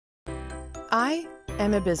I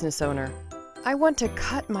am a business owner. I want to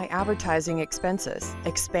cut my advertising expenses,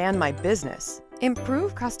 expand my business,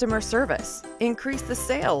 improve customer service, increase the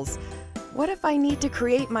sales. What if I need to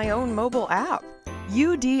create my own mobile app?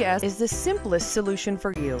 UDS is the simplest solution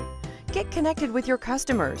for you. Get connected with your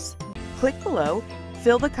customers. Click below,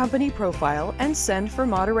 fill the company profile, and send for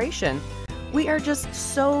moderation. We are just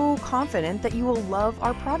so confident that you will love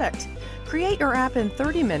our product. Create your app in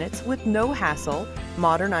 30 minutes with no hassle,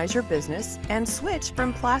 modernize your business, and switch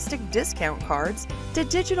from plastic discount cards to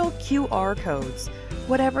digital QR codes.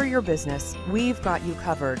 Whatever your business, we've got you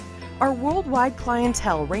covered. Our worldwide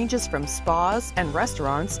clientele ranges from spas and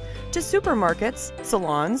restaurants to supermarkets,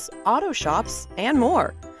 salons, auto shops, and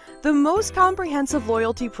more. The most comprehensive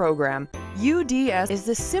loyalty program, UDS, is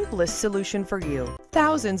the simplest solution for you.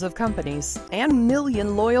 Thousands of companies and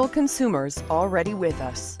million loyal consumers already with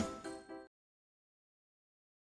us.